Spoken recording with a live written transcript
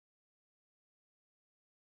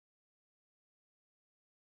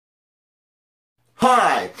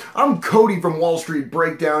Hi, I'm Cody from Wall Street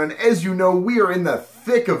Breakdown, and as you know, we are in the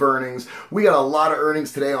thick of earnings. We got a lot of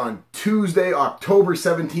earnings today on Tuesday, October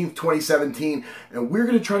 17th, 2017, and we're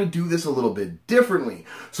going to try to do this a little bit differently.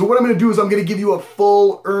 So what I'm going to do is I'm going to give you a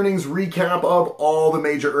full earnings recap of all the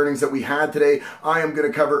major earnings that we had today. I am going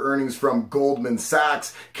to cover earnings from Goldman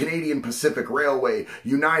Sachs, Canadian Pacific Railway,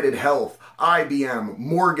 UnitedHealth, IBM,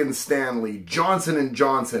 Morgan Stanley, Johnson &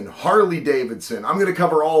 Johnson, Harley-Davidson. I'm going to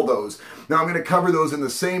cover all those. Now I'm going to cover those in the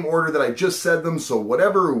same order that I just said them, so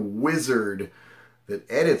whatever wizard that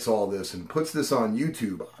edits all this and puts this on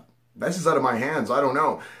YouTube, this is out of my hands, I don't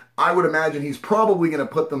know. I would imagine he's probably going to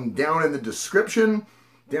put them down in the description,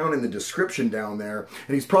 down there,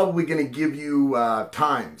 and he's probably going to give you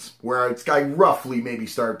times where I roughly maybe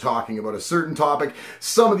start talking about a certain topic.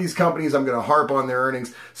 Some of these companies I'm going to harp on their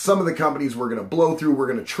earnings. Some of the companies we're going to blow through. We're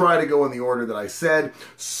going to try to go in the order that I said.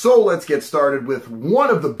 So let's get started with one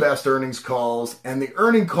of the best earnings calls, and the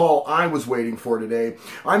earning call I was waiting for today.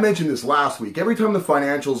 I mentioned this last week. Every time the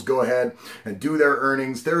financials go ahead and do their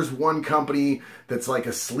earnings, there's one company that's like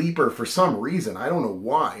a sleeper for some reason. I don't know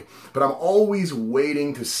why, but I'm always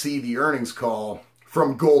waiting to see the earnings call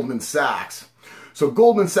from Goldman Sachs. So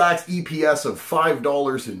Goldman Sachs EPS of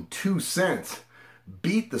 $5.02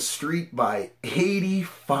 beat the street by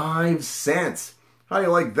 85 cents. How do you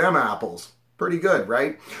like them apples? Pretty good,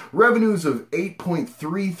 right? Revenues of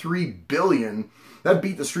 $8.33 billion. That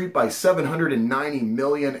beat the street by $790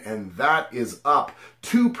 million, and that is up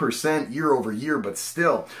 2% year over year, but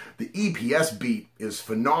still, the EPS beat is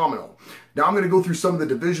phenomenal. Now I'm going to go through some of the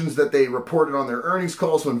divisions that they reported on their earnings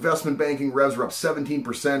call. So investment banking revs were up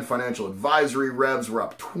 17%, financial advisory revs were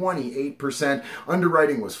up 28%,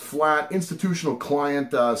 underwriting was flat, institutional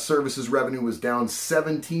client services revenue was down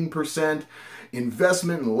 17%.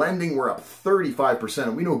 Investment and lending were up 35%.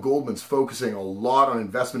 And we know Goldman's focusing a lot on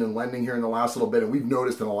investment and lending here in the last little bit. And we've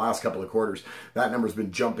noticed in the last couple of quarters, that number's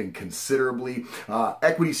been jumping considerably.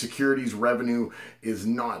 Equity securities revenue is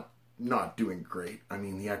not doing great. I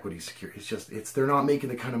mean, the equity security, they're not making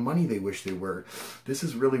the kind of money they wish they were. This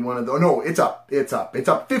is really one of the, no, it's up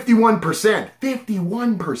 51%,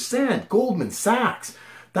 51%, Goldman Sachs.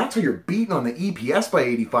 That's how you're beating on the EPS by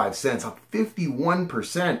 85 cents, up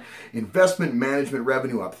 51%. Investment management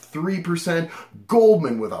revenue up 3%.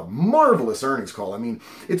 Goldman with a marvelous earnings call. I mean,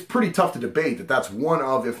 it's pretty tough to debate that that's one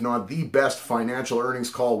of, if not the best financial earnings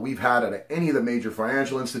call we've had out of any of the major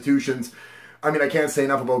financial institutions. I mean, I can't say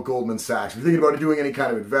enough about Goldman Sachs. If you're thinking about doing any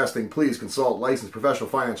kind of investing, please consult licensed professional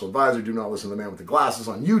financial advisor. Do not listen to the man with the glasses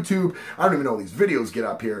on YouTube. I don't even know these videos get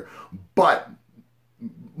up here, but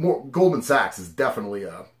Goldman Sachs is definitely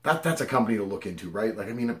that's a company to look into, right? Like,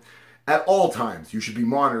 I mean, at all times you should be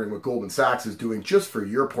monitoring what Goldman Sachs is doing just for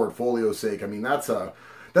your portfolio's sake. I mean, that's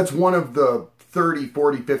one of the 30,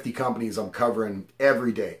 40, 50 companies I'm covering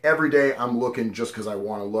every day. Every day I'm looking just because I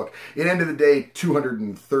want to look. At the end of the day,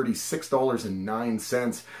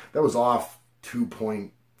 $236.09. That was off 2.5,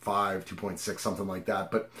 2.6, something like that.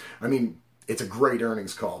 But I mean, it's a great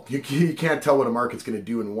earnings call. You can't tell what a market's going to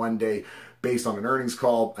do in one day based on an earnings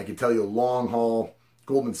call. I can tell you long haul,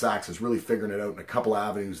 Goldman Sachs is really figuring it out in a couple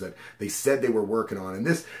avenues that they said they were working on. And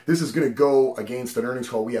this is going to go against an earnings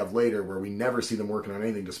call we have later where we never see them working on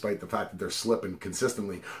anything despite the fact that they're slipping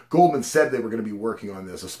consistently. Goldman said they were going to be working on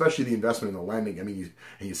this, especially the investment in the lending. I mean,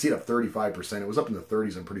 you see it up 35%. It was up in the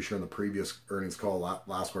 30s, I'm pretty sure, in the previous earnings call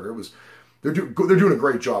last quarter. They're doing a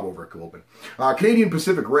great job over at Goldman. Canadian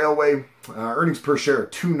Pacific Railway, earnings per share of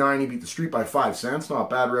 $2.90, beat the street by 5 cents. Not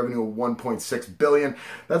bad. Revenue of $1.6 billion.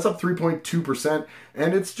 That's up 3.2%,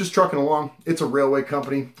 and it's just trucking along. It's a railway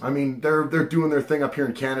company. I mean, they're doing their thing up here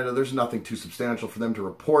in Canada. There's nothing too substantial for them to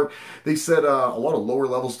report. They said a lot of lower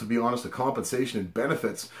levels, to be honest, of compensation and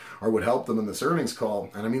benefits are what helped them in this earnings call.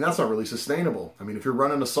 And I mean, that's not really sustainable. I mean, if you're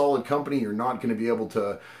running a solid company, you're not going to be able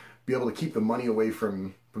to keep the money away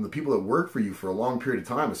from the people that work for you for a long period of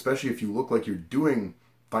time, especially if you look like you're doing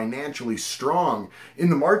financially strong in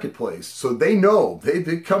the marketplace. So they know,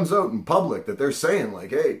 it comes out in public that they're saying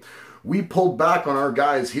like, hey, we pulled back on our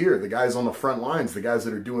guys here, the guys on the front lines, the guys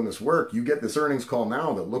that are doing this work. You get this earnings call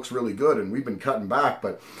now that looks really good and we've been cutting back,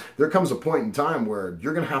 but there comes a point in time where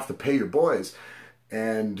you're going to have to pay your boys.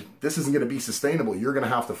 And this isn't going to be sustainable. You're going to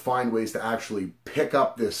have to find ways to actually pick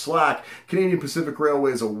up this slack. Canadian Pacific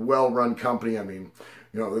Railway is a well-run company. I mean,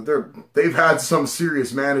 you know, they've had some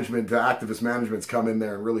serious management, activist managements come in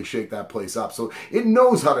there and really shake that place up. So it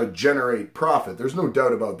knows how to generate profit. There's no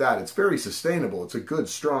doubt about that. It's very sustainable. It's a good,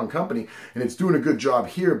 strong company, and it's doing a good job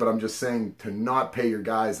here. But I'm just saying to not pay your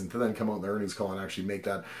guys and to then come out in the earnings call and actually make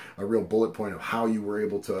that a real bullet point of how you were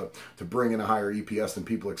able to bring in a higher EPS than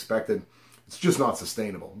people expected. It's just not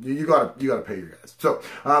sustainable. You gotta pay your guys. So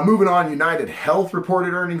moving on, UnitedHealth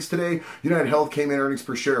reported earnings today. UnitedHealth came in earnings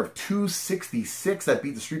per share of $2.66. That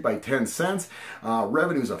beat the street by 10 cents.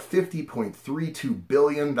 Revenues of $50.32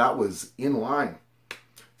 billion. That was in line.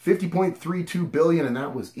 $50.32 billion, and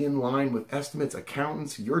that was in line with estimates.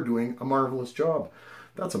 Accountants, you're doing a marvelous job.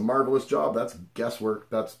 That's a marvelous job. That's guesswork.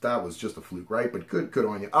 That was just a fluke, right? But good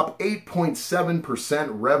on you. Up 8.7%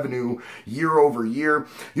 revenue year over year.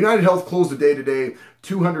 UnitedHealth closed the day today,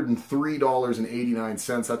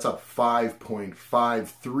 $203.89. That's up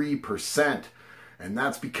 5.53%. And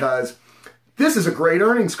that's because this is a great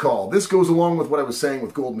earnings call. This goes along with what I was saying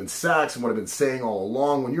with Goldman Sachs and what I've been saying all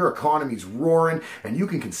along. When your economy's roaring and you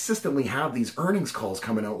can consistently have these earnings calls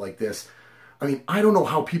coming out like this, I mean, I don't know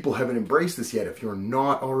how people haven't embraced this yet. If you're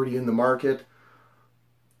not already in the market,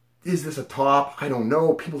 is this a top? I don't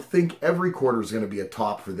know. People think every quarter is going to be a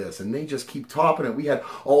top for this, and they just keep topping it. We had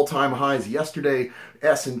all-time highs yesterday,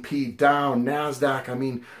 S&P down, NASDAQ. I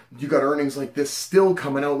mean, you got earnings like this still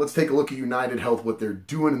coming out. Let's take a look at UnitedHealth, what they're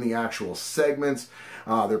doing in the actual segments.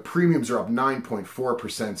 Their premiums are up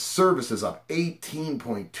 9.4%, services up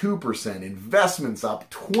 18.2%, investments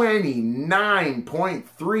up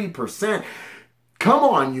 29.3%. Come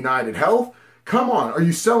on, UnitedHealth. Come on. Are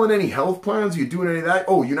you selling any health plans? Are you doing any of that?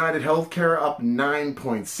 Oh, United Healthcare up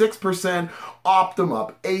 9.6%. Optum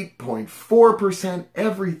up 8.4%.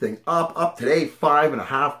 Everything up today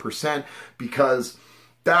 5.5%, because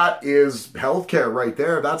that is healthcare right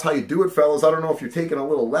there. That's how you do it, fellas. I don't know if you're taking a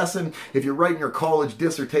little lesson. If you're writing your college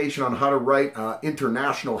dissertation on how to write an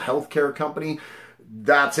international healthcare company,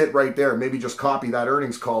 that's it right there. Maybe just copy that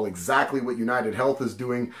earnings call, exactly what United Health is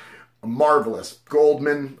doing. Marvelous.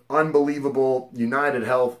 Goldman, unbelievable.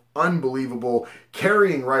 UnitedHealth, unbelievable.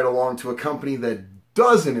 Carrying right along to a company that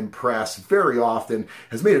doesn't impress very often,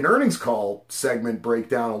 has made an earnings call segment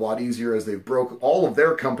breakdown a lot easier as they've broke all of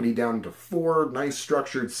their company down into 4 nice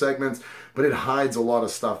structured segments, but it hides a lot of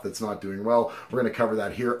stuff that's not doing well. We're going to cover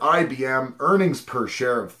that here. IBM, earnings per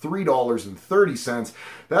share of $3.30.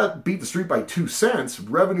 That beat the street by 2 cents.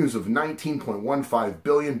 Revenues of $19.15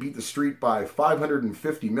 billion, beat the street by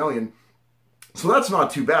 $550 million. So that's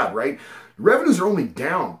not too bad, right? Revenues are only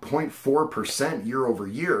down 0.4% year over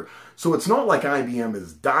year. So it's not like IBM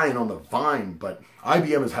is dying on the vine, but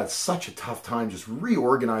IBM has had such a tough time just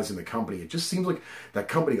reorganizing the company. It just seems like that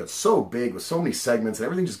company got so big with so many segments and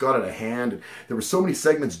everything just got out of hand. And there were so many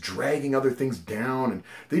segments dragging other things down, and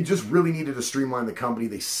they just really needed to streamline the company.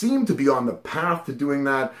 They seem to be on the path to doing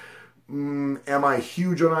that. Am I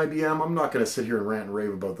huge on IBM? I'm not going to sit here and rant and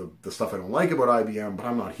rave about the stuff I don't like about IBM, but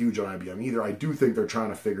I'm not huge on IBM either. I do think they're trying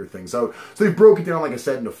to figure things out. So they've broken it down, like I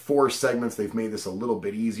said, into 4 segments. They've made this a little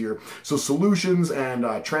bit easier. So solutions and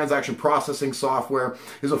transaction processing software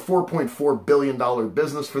is a $4.4 billion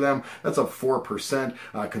business for them. That's up 4%.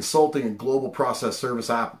 Consulting and global process service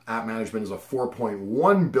app management is a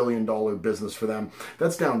 $4.1 billion business for them.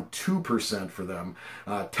 That's down 2% for them.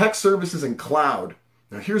 Tech services and cloud.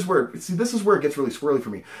 Now here's where, see, this is where it gets really squirrely for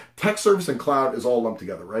me. Tech service and cloud is all lumped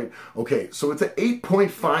together, right? Okay, so it's an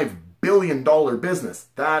 $8.5 billion business.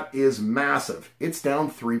 That is massive. It's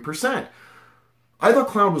down 3%. I thought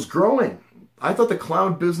cloud was growing. I thought the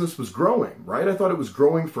cloud business was growing, right? I thought it was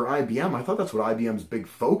growing for IBM. I thought that's what IBM's big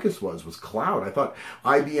focus was cloud. I thought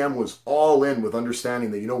IBM was all in with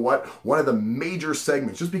understanding that, you know what, one of the major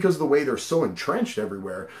segments, just because of the way they're so entrenched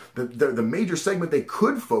everywhere, the major segment they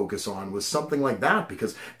could focus on was something like that,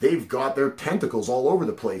 because they've got their tentacles all over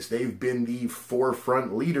the place. They've been the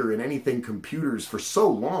forefront leader in anything computers for so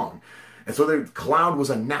long. And so the cloud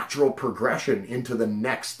was a natural progression into the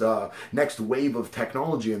next wave of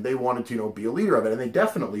technology, and they wanted to, be a leader of it, and they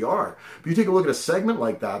definitely are. But you take a look at a segment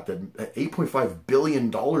like that $8.5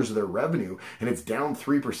 billion of their revenue, and it's down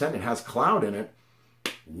 3%, it has cloud in it.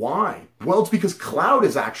 Why? Well, it's because cloud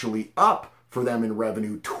is actually up for them in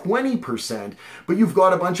revenue, 20%, but you've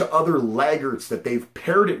got a bunch of other laggards that they've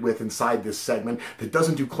paired it with inside this segment that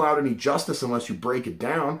doesn't do cloud any justice unless you break it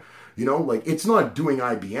down. Like, it's not doing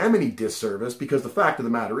IBM any disservice, because the fact of the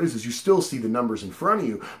matter is you still see the numbers in front of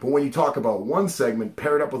you. But when you talk about one segment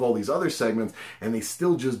paired up with all these other segments, and they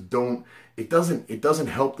still just don't, it doesn't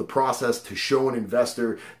help the process to show an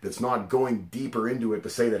investor that's not going deeper into it to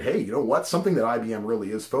say that, hey, you know what, something that IBM really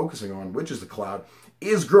is focusing on, which is the cloud,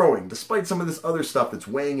 is growing, despite some of this other stuff that's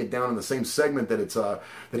weighing it down in the same segment that it's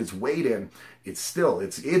weighed in.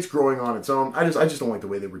 It's growing on its own. I just don't like the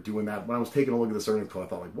way they were doing that. When I was taking a look at this earnings call, I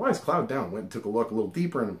thought, like, why is cloud down? Went and took a look a little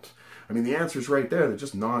deeper, and I mean, the answer's right there. They're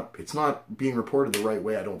just not. It's not being reported the right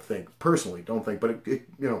way. I don't think, personally, don't think. But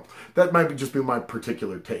that might just be my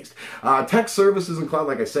particular taste. Tech services and cloud,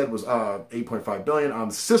 like I said, was $8.5 billion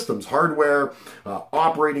on systems, hardware,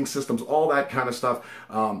 operating systems, all that kind of stuff.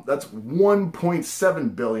 That's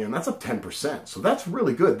 $1.7 billion. That's up 10%. So that's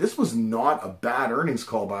really good. This was not a bad earnings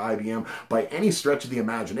call by IBM by any stretch of the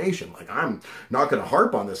imagination. Like, I'm not going to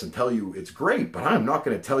harp on this and tell you it's great, but I'm not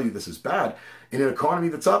going to tell you this is bad. In an economy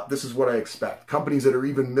that's up, this is what I expect. Companies that are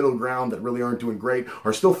even middle ground that really aren't doing great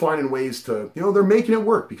are still finding ways to, they're making it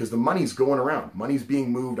work because the money's going around. Money's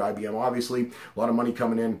being moved. IBM, obviously, a lot of money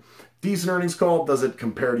coming in. Decent earnings call. Does it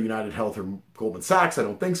compare to UnitedHealth or Goldman Sachs? I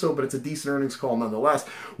don't think so, but it's a decent earnings call nonetheless.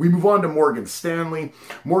 We move on to Morgan Stanley.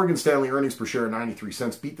 Morgan Stanley earnings per share 93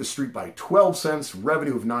 cents, beat the street by 12 cents,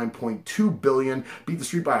 revenue of $9.2 billion, beat the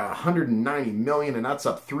street by $190 million, and that's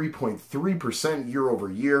up 3.3% year over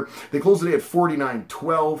year. They closed the day at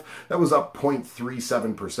 49.12. That was up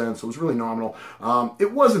 0.37%, so it was really nominal.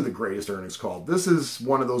 It wasn't the greatest earnings call. This is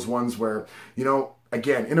one of those ones where,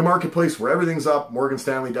 again, in a marketplace where everything's up, Morgan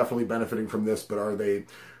Stanley definitely benefiting from this, but are they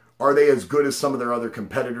as good as some of their other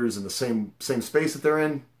competitors in the same space that they're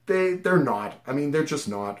in? They're not. I mean, they're just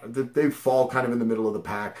not. They fall kind of in the middle of the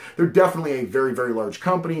pack. They're definitely a very, very large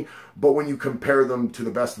company, but when you compare them to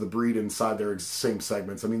the best of the breed inside their same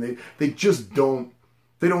segments, I mean, they just don't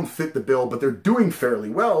fit the bill, but they're doing fairly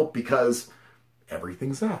well because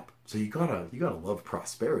everything's up. So you gotta love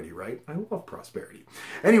prosperity, right? I love prosperity.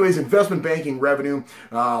 Anyways, investment banking revenue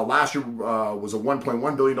last year was a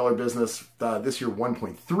 $1.1 billion business. This year,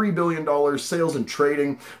 $1.3 billion. Sales and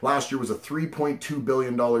trading last year was a $3.2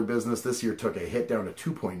 billion business. This year took a hit down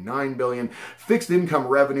to $2.9 billion. Fixed income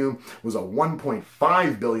revenue was a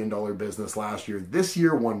 $1.5 billion business last year. This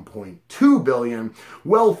year, $1.2 billion.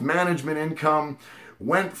 Wealth management income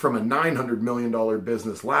went from a $900 million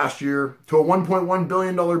business last year to a $1.1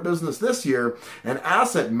 billion business this year, and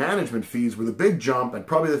asset management fees were the big jump, and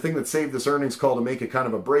probably the thing that saved this earnings call to make it kind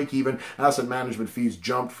of a break even. Asset management fees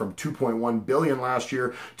jumped from $2.1 billion last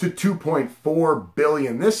year to $2.4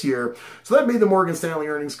 billion this year. So that made the Morgan Stanley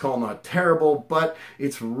earnings call not terrible, but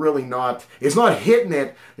it's really not, it's not hitting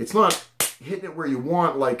it where you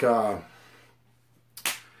want, like, I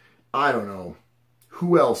don't know,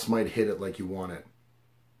 who else might hit it like you want it?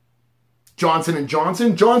 Johnson &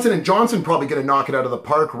 Johnson. Johnson & Johnson probably going to knock it out of the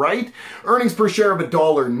park, right? Earnings per share of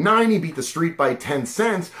 $1.90, beat the street by 10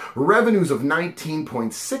 cents. Revenues of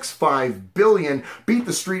 $19.65 billion, beat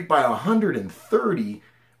the street by 130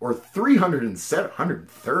 or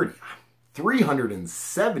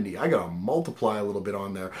 370. I got to multiply a little bit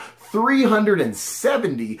on there.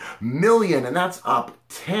 370 million, and that's up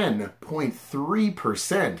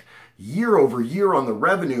 10.3% year over year on the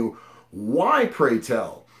revenue. Why, pray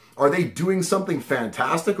tell? Are they doing something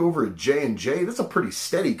fantastic over at J&J? That's a pretty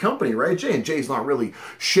steady company, right? J&J is not really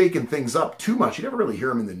shaking things up too much. You never really hear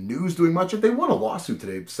them in the news doing much. They won a lawsuit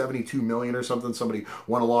today, $72 million or something. Somebody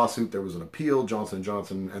won a lawsuit. There was an appeal. Johnson &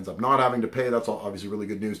 Johnson ends up not having to pay. That's all obviously really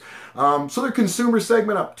good news. So their consumer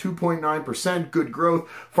segment up 2.9%, good growth.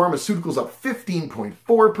 Pharmaceuticals up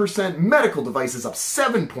 15.4%. Medical devices up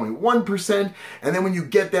 7.1%. And then when you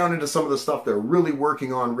get down into some of the stuff they're really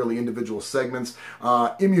working on, really individual segments,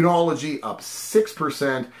 immunology up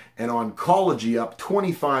 6%, and oncology up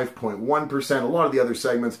 25.1%. A lot of the other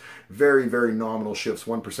segments, very, very nominal shifts,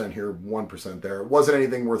 1% here, 1% there. It wasn't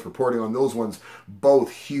anything worth reporting on. Those ones,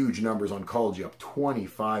 both huge numbers. Oncology up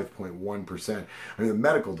 25.1%. I mean, the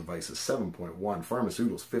medical devices, 7.1%.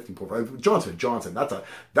 Pharmaceuticals, 15.5%. Johnson & Johnson,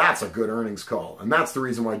 that's a good earnings call. And that's the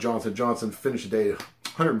reason why Johnson & Johnson finished the day at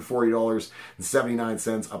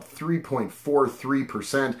 $140.79, up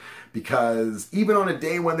 3.43%, because even on a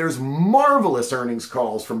day when there's marvelous earnings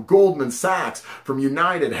calls from Goldman Sachs, from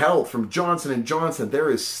UnitedHealth, from Johnson & Johnson, there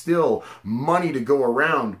is still money to go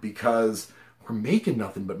around because we're making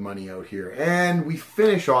nothing but money out here. And we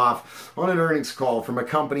finish off on an earnings call from a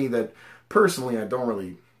company that personally I don't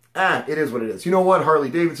really... it is what it is. You know what?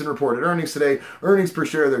 Harley-Davidson reported earnings today. Earnings per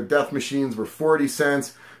share of their death machines were 40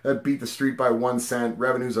 cents. That beat the street by 1 cent.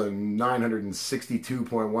 Revenues of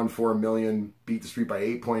 $962.14 million. Beat the street by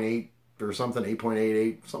 8.8 or something,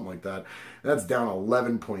 8.88, something like that. That's down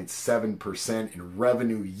 11.7% in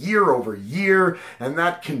revenue year over year, and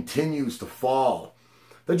that continues to fall.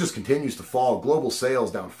 That just continues to fall. Global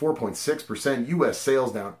sales down 4.6%. U.S.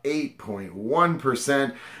 sales down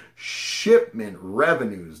 8.1%. Shipment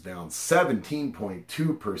revenues down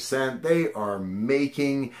 17.2%. They are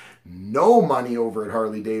making no money over at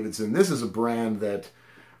Harley-Davidson. This is a brand that,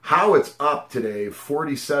 how it's up today,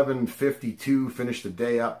 47.52, finished the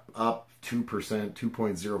day up 2%,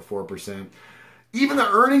 2.04%. Even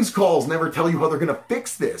the earnings calls never tell you how they're going to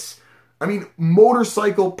fix this. I mean,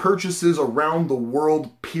 motorcycle purchases around the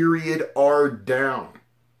world, period, are down.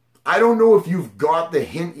 I don't know if you've got the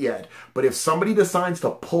hint yet, but if somebody decides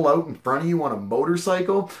to pull out in front of you on a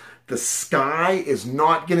motorcycle, the sky is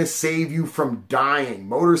not going to save you from dying.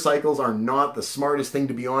 Motorcycles are not the smartest thing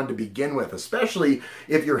to be on to begin with, especially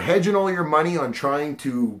if you're hedging all your money on trying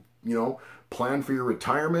to, plan for your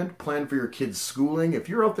retirement, plan for your kids' schooling. If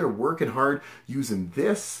you're out there working hard using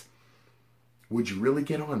this, would you really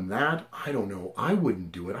get on that? I don't know. I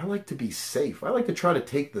wouldn't do it. I like to be safe. I like to try to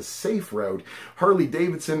take the safe route.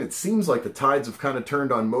 Harley-Davidson, it seems like the tides have kind of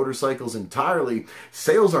turned on motorcycles entirely.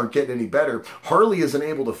 Sales aren't getting any better. Harley isn't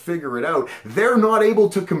able to figure it out. They're not able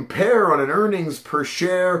to compare on an earnings per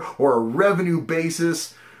share or a revenue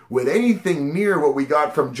basis with anything near what we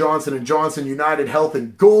got from Johnson & Johnson, UnitedHealth,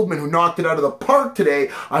 and Goldman, who knocked it out of the park today.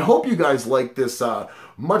 I hope you guys like this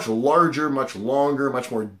much larger, much longer,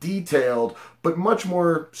 much more detailed, but much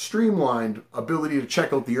more streamlined ability to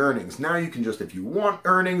check out the earnings. Now you can just, if you want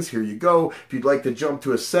earnings, here you go. If you'd like to jump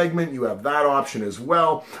to a segment, you have that option as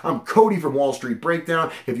well. I'm Cody from Wall Street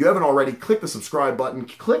Breakdown. If you haven't already, click the subscribe button,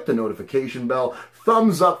 click the notification bell,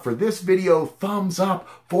 thumbs up for this video, thumbs up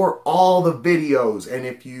for all the videos. And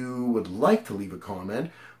if you would like to leave a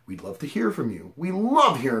comment, we'd love to hear from you. We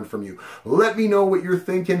love hearing from you. Let me know what you're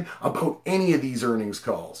thinking about any of these earnings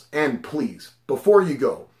calls. And please, before you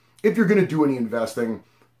go, if you're going to do any investing,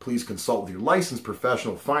 please consult with your licensed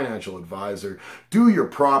professional financial advisor. Do your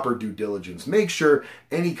proper due diligence. Make sure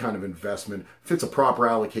any kind of investment fits a proper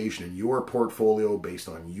allocation in your portfolio based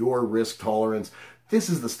on your risk tolerance. This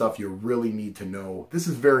is the stuff you really need to know. This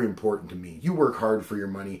is very important to me. You work hard for your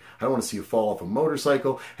money. I don't want to see you fall off a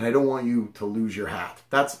motorcycle, and I don't want you to lose your hat.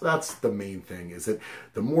 That's the main thing, is that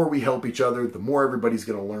the more we help each other, the more everybody's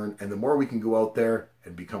going to learn, and the more we can go out there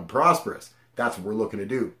and become prosperous. That's what we're looking to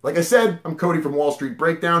do. Like I said, I'm Cody from Wall Street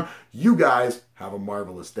Breakdown. You guys have a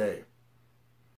marvelous day.